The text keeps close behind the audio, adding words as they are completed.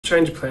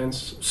change of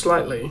plans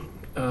slightly.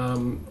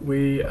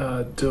 We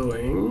are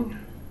doing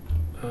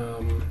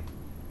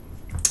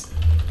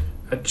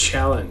a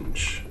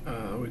challenge.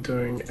 We're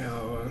doing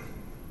our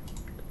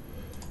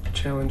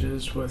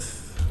challenges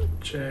with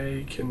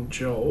Jake and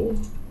Joel.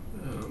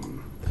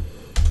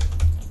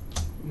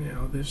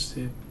 Now they've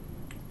said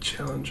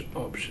challenge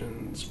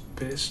options,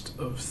 best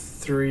of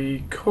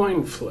 3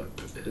 coin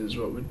flip is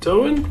what we're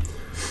doing.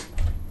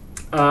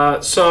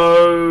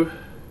 So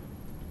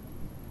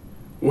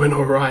win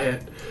or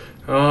riot.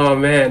 Oh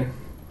man,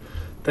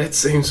 that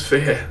seems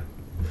fair.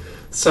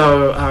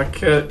 So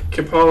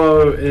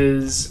Capolo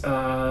is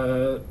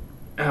our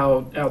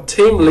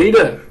team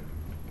leader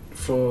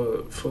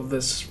for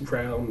this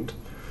round.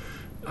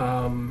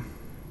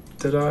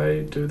 Did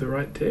I do the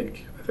right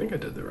deck? I think I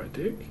did the right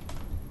deck.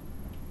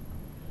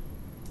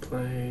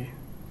 Play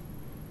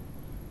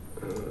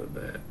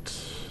that.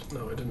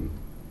 No, I didn't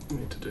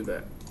need to do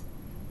that.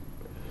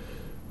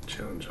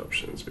 Challenge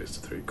options, best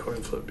of 3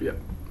 coin flip. Yep.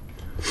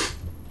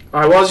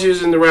 I was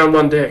using the round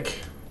 1 deck.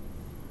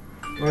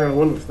 I'm not gonna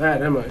win with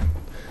that, am I?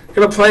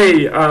 Gonna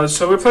play.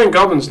 So we're playing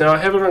Goblins now. I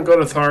haven't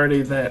got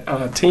authority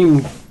that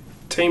team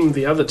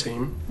the other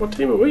team. What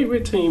team are we?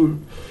 We're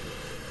team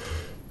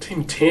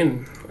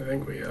 10. I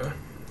think we are.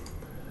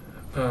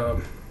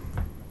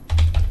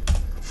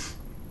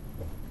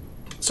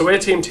 So we're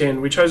team 10.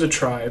 We chose a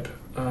tribe.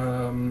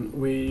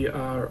 We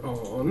are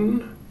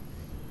on.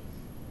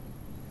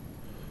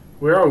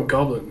 We're on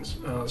Goblins.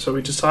 So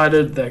we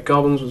decided that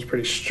Goblins was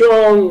pretty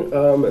strong,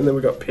 and then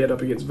we got paired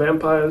up against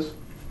Vampires.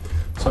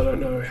 So I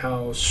don't know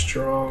how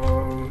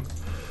strong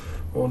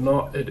or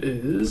not it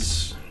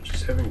is.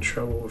 Just having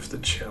trouble with the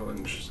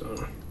challenge,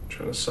 so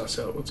trying to suss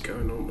out what's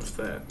going on with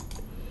that.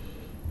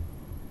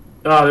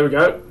 Ah, there we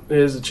go.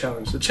 There's the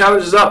challenge. The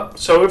challenge is up.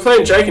 So we're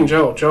playing Jake and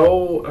Joel.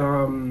 Joel,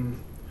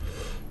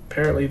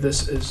 apparently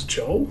this is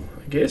Joel,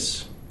 I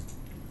guess.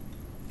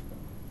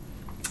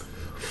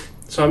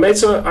 So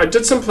I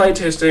did some play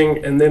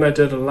testing, and then I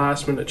did a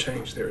last minute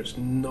change. There is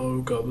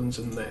no Goblins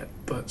in that,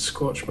 but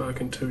Scorch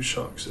Mark and 2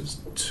 Shocks is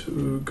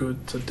too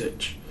good to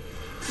ditch.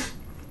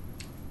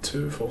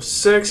 2, 4,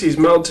 6. He's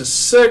milled to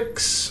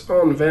 6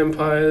 on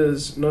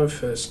Vampires. No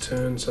first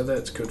turn, so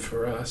that's good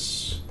for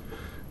us.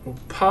 We'll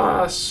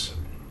pass.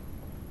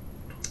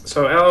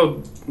 So our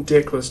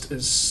deck list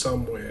is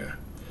somewhere.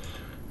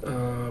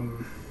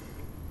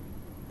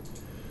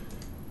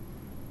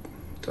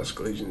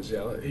 Dusk Legion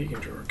Zealot, he can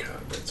draw a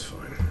card, that's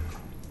fine.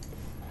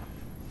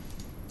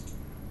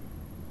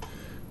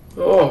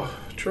 Oh,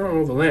 drawing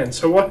all the land.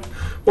 So what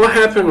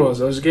happened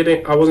was I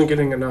wasn't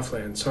getting enough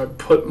land, so I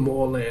put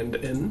more land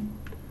in,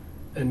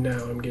 and now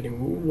I'm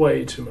getting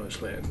way too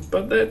much land.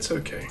 But that's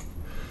okay.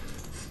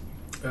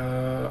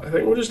 I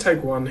think we'll just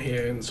take 1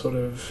 here and sort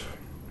of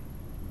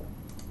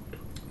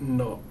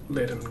not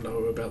let him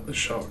know about the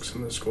Shocks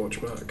and the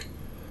Scorch Mark.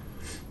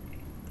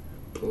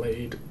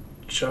 Blade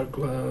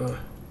Juggler.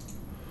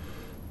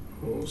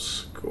 We'll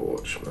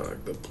Scorch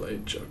Mark the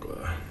Blade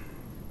Juggler.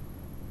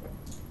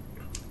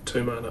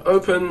 2 mana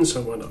open,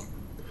 so why not?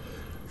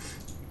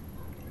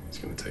 He's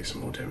going to take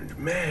some more damage.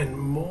 Man,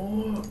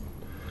 more.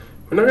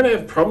 We're not going to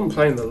have a problem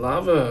playing the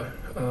lava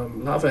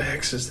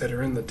hexes that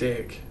are in the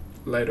deck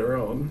later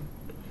on.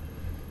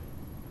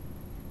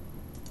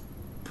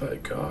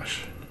 But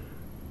gosh,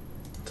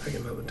 take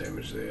another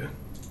damage there.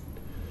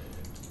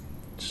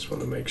 Just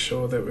want to make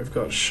sure that we've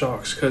got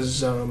Shocks,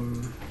 because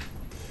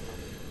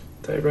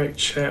Daybreak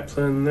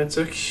Chaplain, that's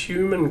a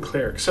human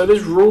cleric. So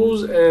there's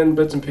rules and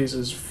bits and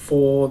pieces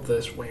for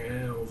this.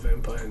 Wow,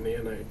 Vampire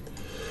Neonate.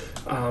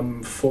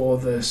 For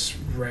this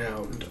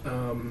round.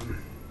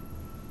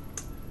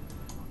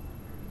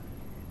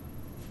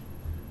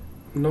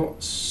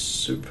 Not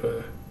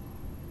super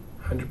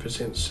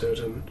 100%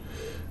 certain.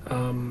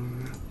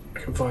 I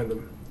can find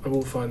them. I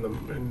will find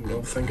them, and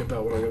I'll think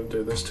about what I'm going to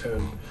do this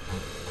turn.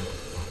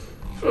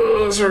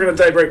 Oh, so we're going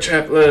to Daybreak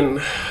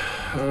Chaplain.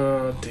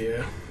 Oh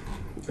dear.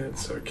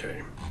 That's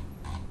okay.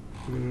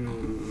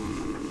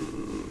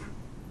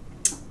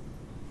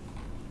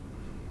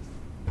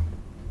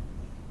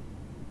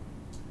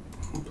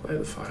 We'll play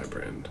the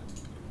Firebrand.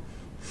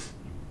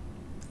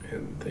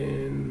 And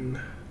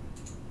then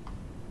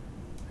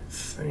I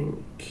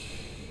think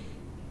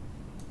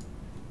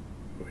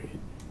we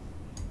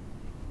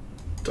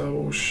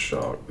double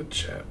shock the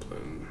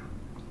Chaplain.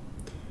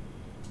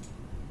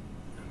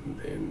 And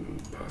then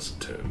pass a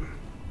turn.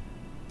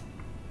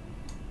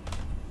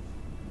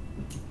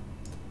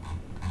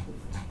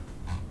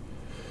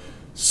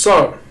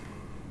 So,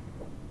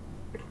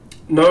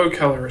 no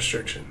color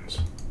restrictions.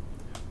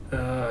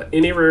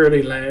 Any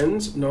rarity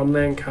lands,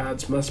 non-land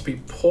cards must be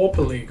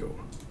pauper legal.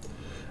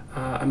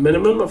 A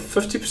minimum of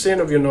 50%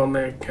 of your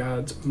non-land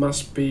cards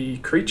must be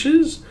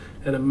creatures,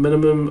 and a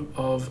minimum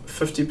of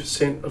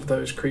 50% of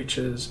those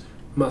creatures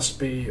must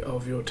be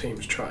of your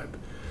team's tribe.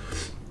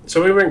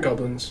 So we went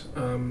Goblins.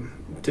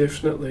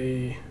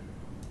 Definitely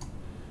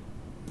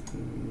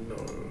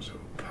no. So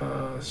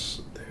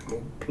pass. Then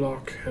we'll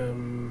block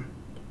him.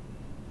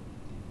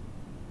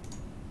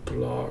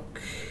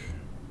 Block.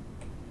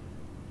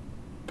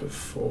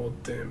 before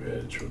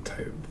damage. We'll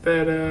take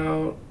that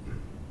out.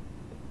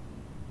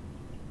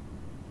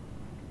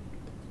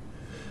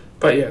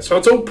 But yeah, so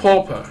it's all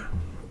pauper.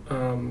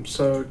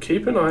 So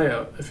keep an eye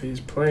out if he's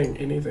playing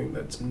anything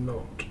that's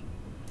not.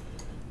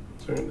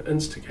 So an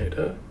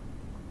instigator.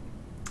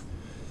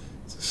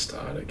 It's a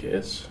start, I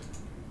guess.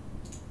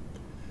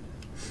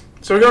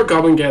 So we've got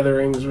Goblin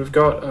Gatherings, we've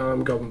got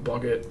Goblin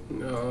Boggart,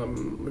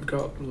 we've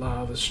got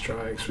Lava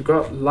Strikes, we've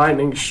got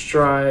Lightning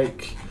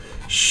Strike,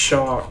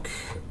 Shock,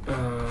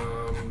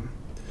 the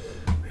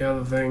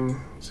other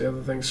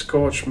thing,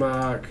 Scorch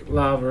Mark,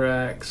 Lava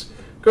Axe.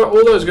 Got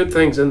all those good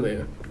things in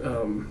there.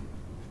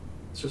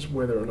 It's just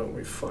whether or not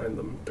we find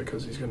them,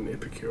 because he's got an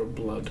Epicure of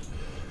Blood.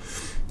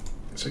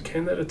 So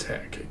can that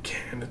attack? It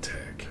can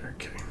attack,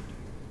 okay.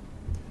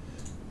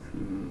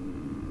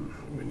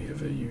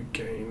 Whenever you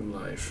gain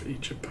life,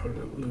 each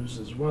opponent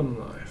loses 1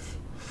 life.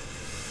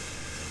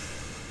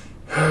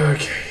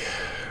 Okay,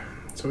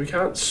 so we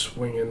can't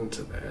swing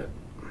into that.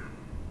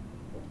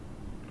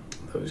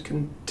 Those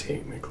can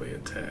technically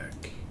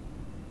attack.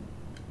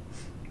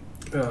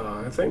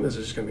 I think this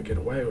is just going to get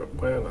away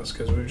on us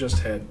because we've just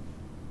had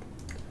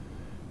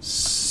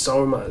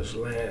so much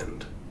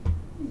land.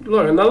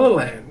 Look, another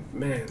land,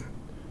 man.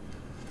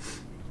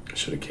 I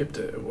should have kept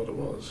it at what it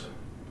was.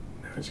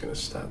 Now he's going to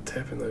start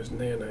tapping those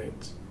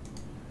neonates.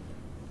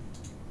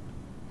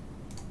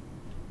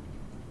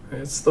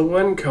 It's the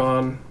win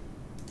con.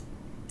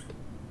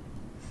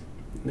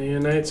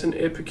 Neonates and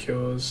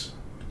Epicures.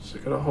 So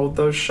gotta hold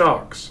those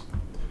shocks.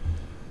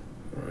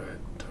 Alright,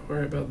 don't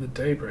worry about the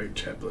Daybreak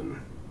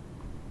Chaplain.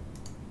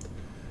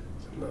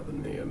 It's another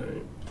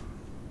neonate.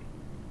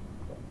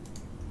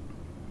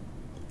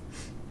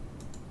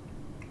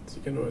 Is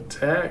he gonna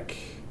attack?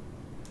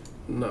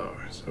 No,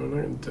 so we're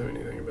not gonna do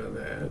anything about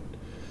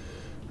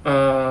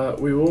that.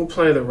 We will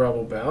play the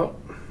Rubble Bout.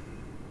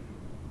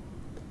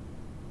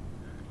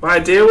 My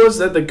idea was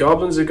that the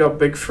Goblins have got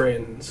big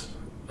friends.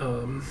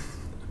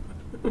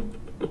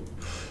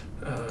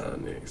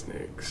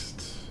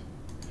 Next.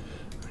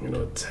 I'm going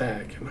to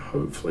attack, and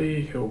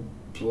hopefully he'll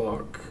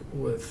block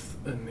with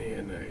a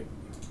neonate.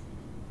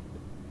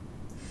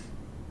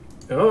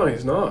 Oh,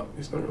 he's not.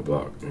 He's not going to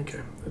block.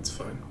 Okay, that's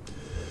fine.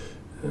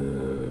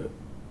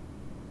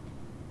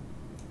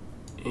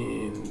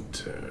 In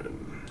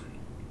turn.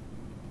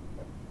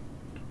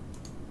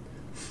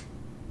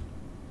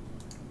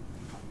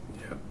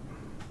 Yep.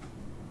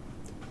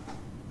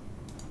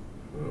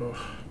 Oh,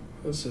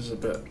 this is a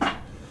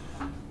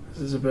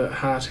bit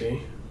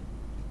hearty.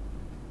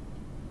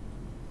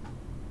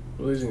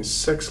 We're losing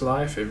 6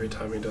 life every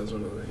time he does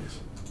one of these.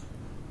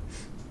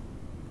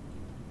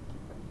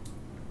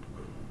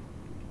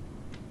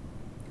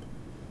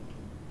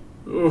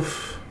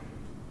 Oof.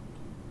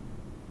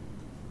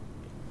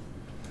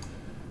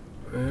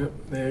 Yep,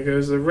 there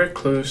goes the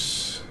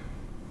Recluse.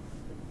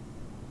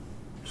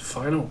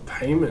 Final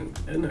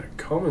payment in a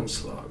common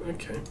slot.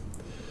 Okay.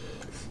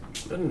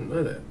 I didn't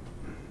know that.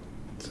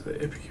 So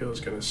the Epicure is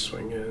going to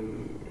swing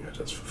in. It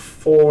does for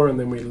 4, and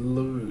then we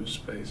lose,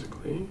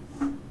 basically.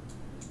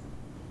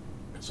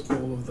 Because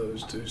all of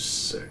those do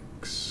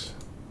 6.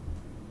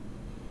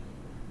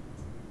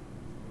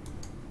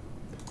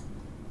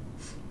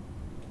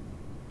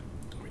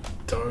 We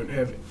don't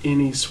have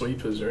any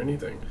sweepers or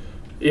anything.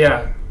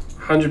 Yeah,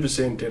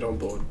 100% dead on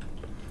board.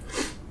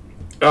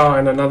 Oh,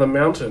 and another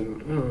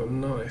mountain. Oh,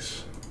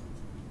 nice.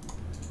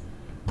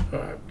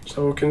 Alright,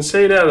 so we'll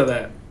concede out of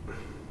that.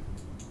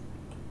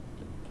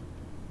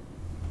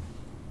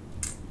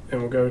 And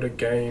we'll go to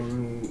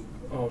game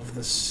of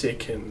the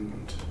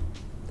 2nd.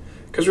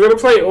 Because we're going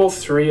to play all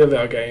 3 of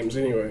our games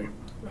anyway.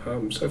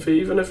 So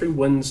even if he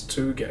wins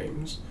 2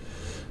 games,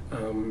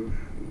 we'll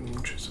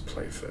choose to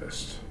play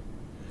first.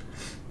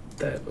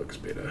 That looks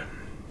better.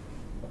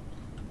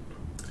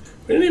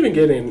 We didn't even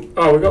get in.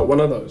 Oh, we got one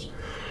of those.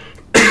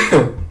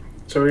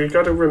 So we've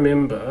got to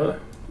remember.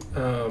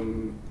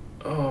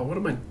 Oh, what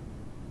am I?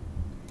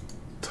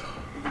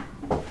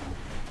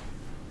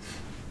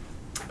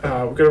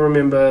 We've got to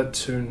remember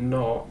to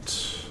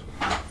not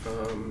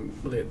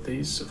let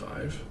these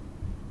survive.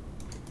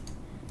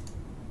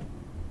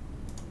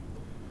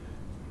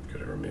 We've got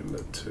to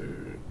remember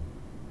to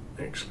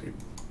actually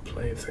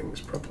play things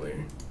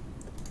properly.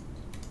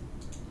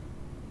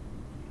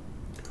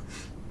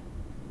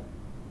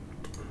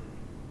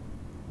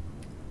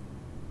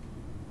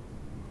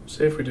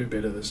 See if we do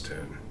better this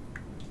turn.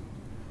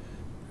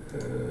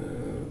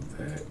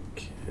 That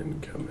can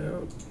come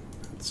out.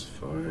 That's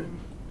fine.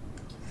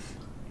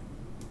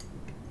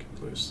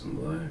 Can lose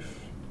some life.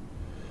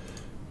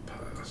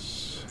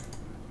 Pass.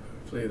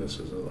 Hopefully this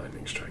is a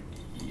lightning strike.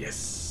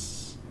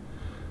 Yes!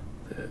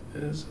 That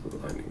is a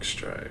lightning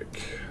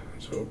strike.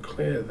 So we'll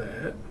clear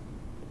that.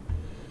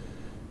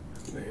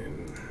 And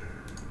then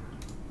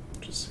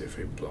just see if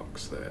he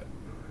blocks that.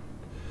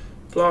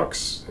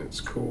 Blocks, it's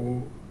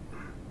cool.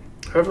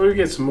 Hopefully we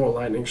get some more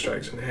lightning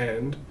strikes in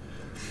hand.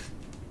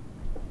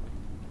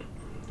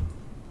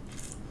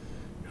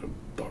 Got a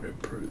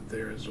Boggart Brute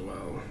there as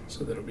well,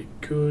 so that'll be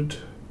good.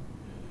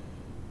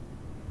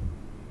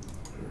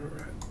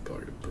 Alright,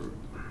 Boggart Brute.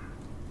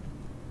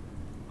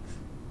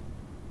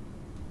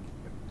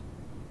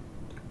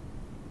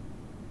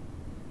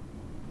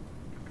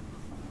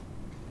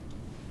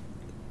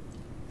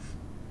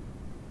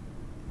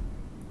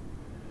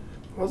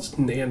 What's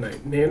neonate?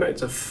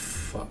 Neonate's a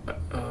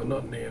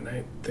not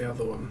neonate, the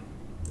other one.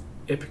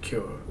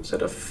 Epicure. Is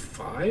that a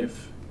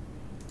 5?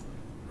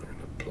 I'm gonna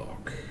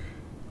block.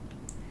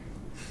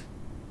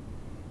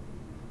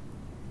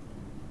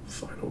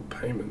 Final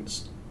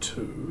payments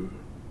 2.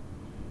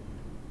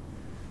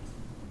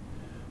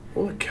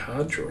 Or a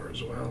card draw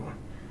as well.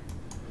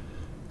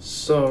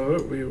 So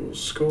we will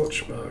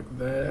scorch mark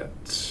that.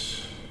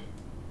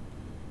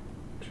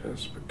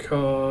 Just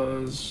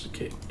because.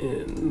 Get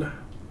in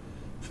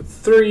for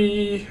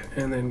 3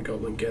 and then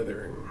Goblin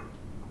Gathering.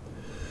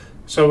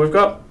 So we've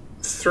got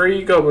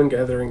 3 Goblin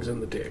Gatherings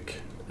in the deck.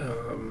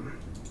 Now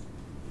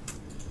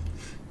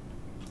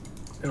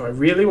I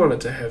really wanted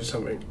to have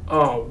something.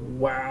 Oh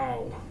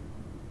wow.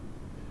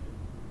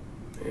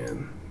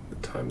 Man, the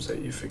times that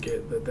you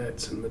forget that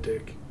that's in the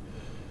deck.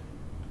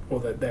 Or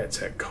that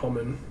that's at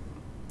common.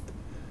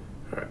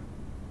 Alright,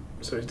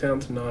 so he's down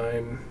to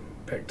 9,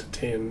 back to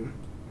 10.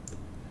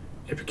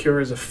 Epicure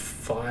is a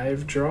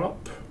 5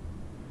 drop,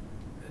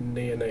 and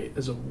Neonate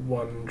is a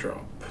 1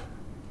 drop.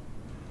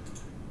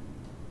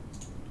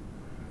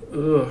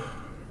 Ugh,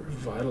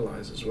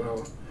 Revitalize as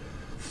well.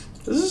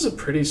 This is a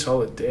pretty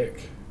solid deck.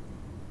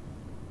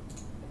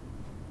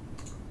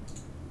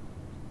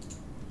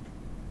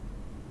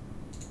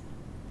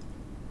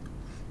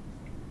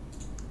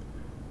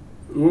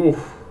 Ooh,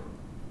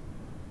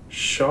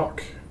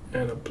 Shock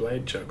and a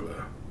Blade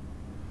Juggler.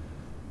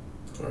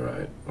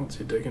 Alright, what's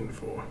he digging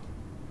for?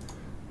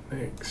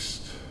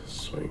 Next,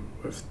 swing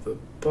with the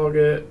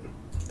Boggart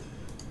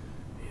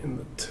in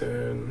the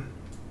turn.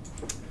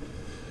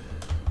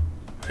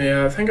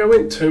 Yeah, I think I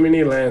went too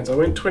many lands. I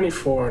went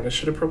 24 and I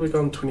should have probably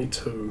gone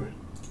 22.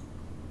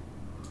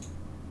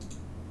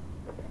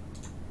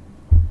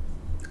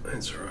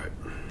 That's alright.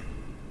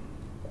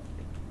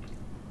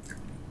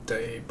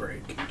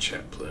 Daybreak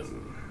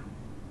Chaplain.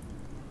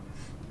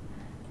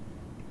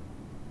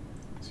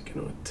 Is he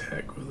going to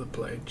attack with the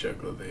Blade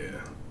Juggler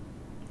there?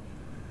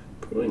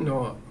 Probably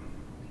not.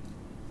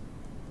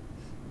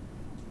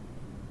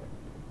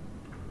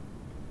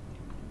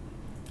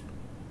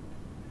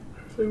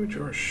 Hopefully we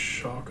draw a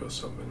Shock or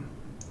something.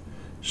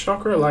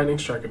 Shock or a Lightning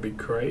Strike would be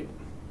great.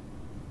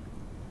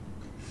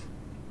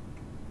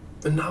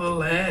 Another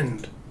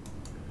land.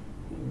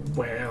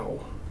 Wow.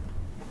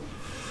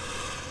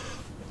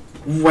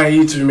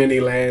 Way too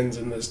many lands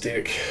in this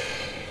deck.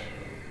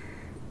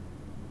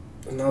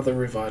 Another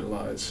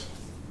Revitalize.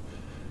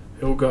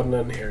 Ill-Gotten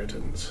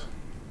Inheritance.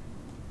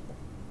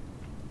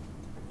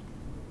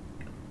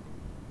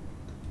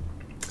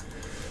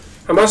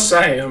 I must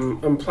say,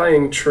 I'm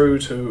playing true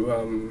to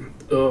I'm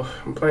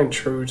playing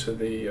true to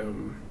the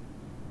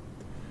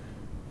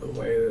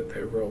way that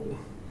they roll.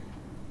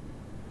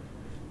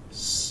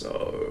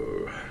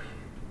 So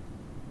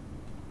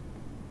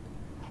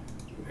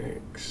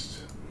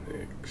next,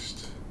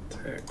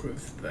 attack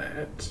with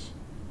that.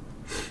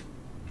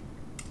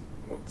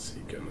 What's he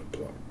gonna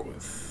block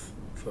with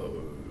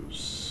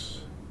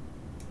those?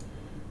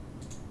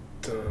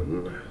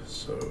 Done.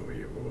 So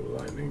we will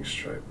Lightning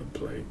Strike the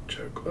Blade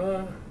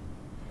Juggler.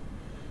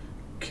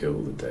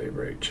 Kill the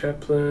Daybreak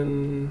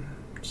Chaplain.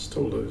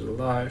 Still lose a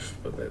life,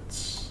 but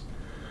there's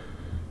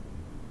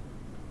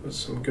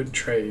some good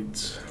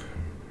trades.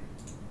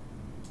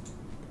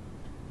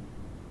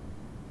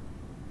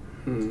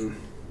 I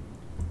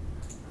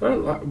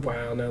don't like.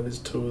 Wow, now there's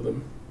 2 of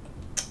them.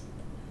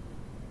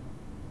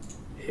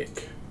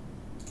 Heck.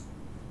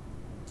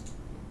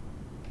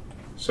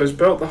 So he's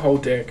built the whole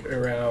deck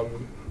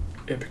around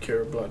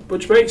Epicure of Blood,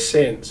 which makes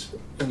sense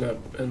in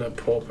a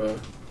pauper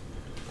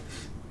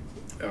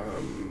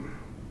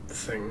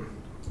thing.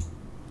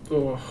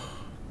 Oh,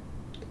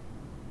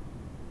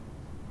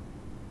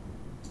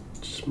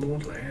 just more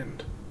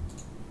land.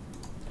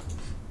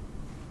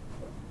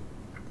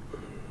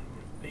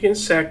 You can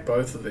sack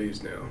both of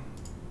these now.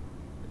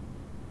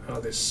 Oh,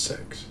 there's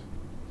 6.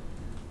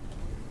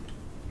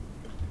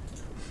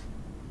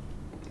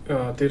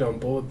 Oh, dead on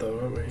board though,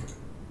 aren't we?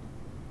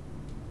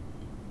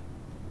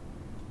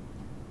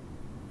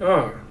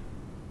 Oh.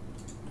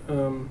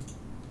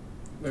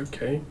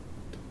 Okay.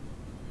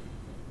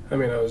 I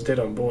mean, I was dead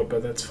on board,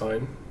 but that's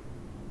fine.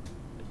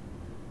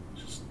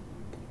 Just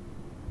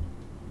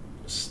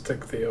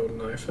stick the old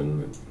knife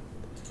in.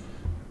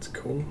 That's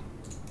cool.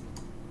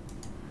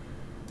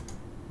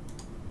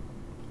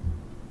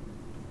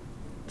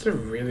 It's a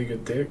really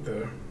good deck,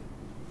 though.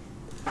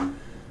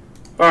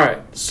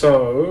 Alright,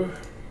 so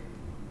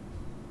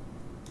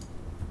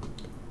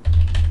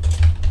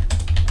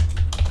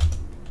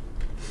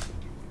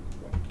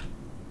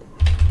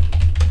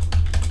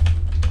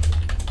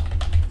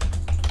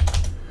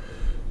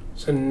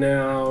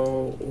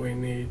now we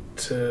need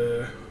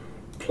to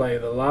play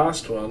the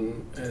last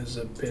one as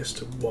a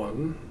best of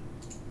 1.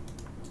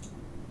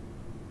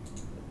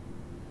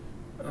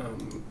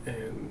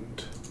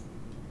 And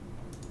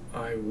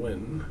I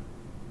win.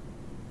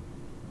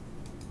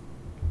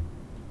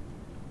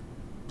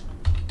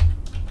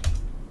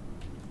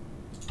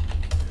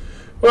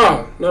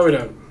 Well, no we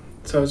don't.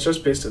 So it's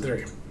just best of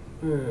 3.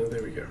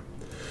 There we go.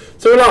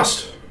 So we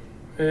lost.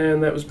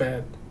 And that was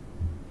bad.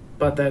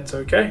 but that's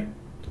okay.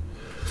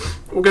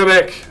 We'll go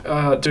back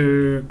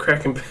to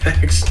cracking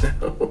packs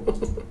now.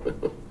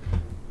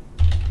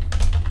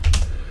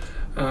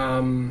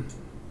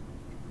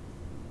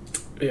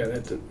 Yeah,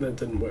 that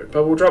didn't work.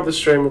 But we'll drop the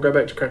stream. We'll go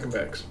back to cracking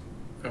packs.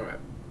 All right.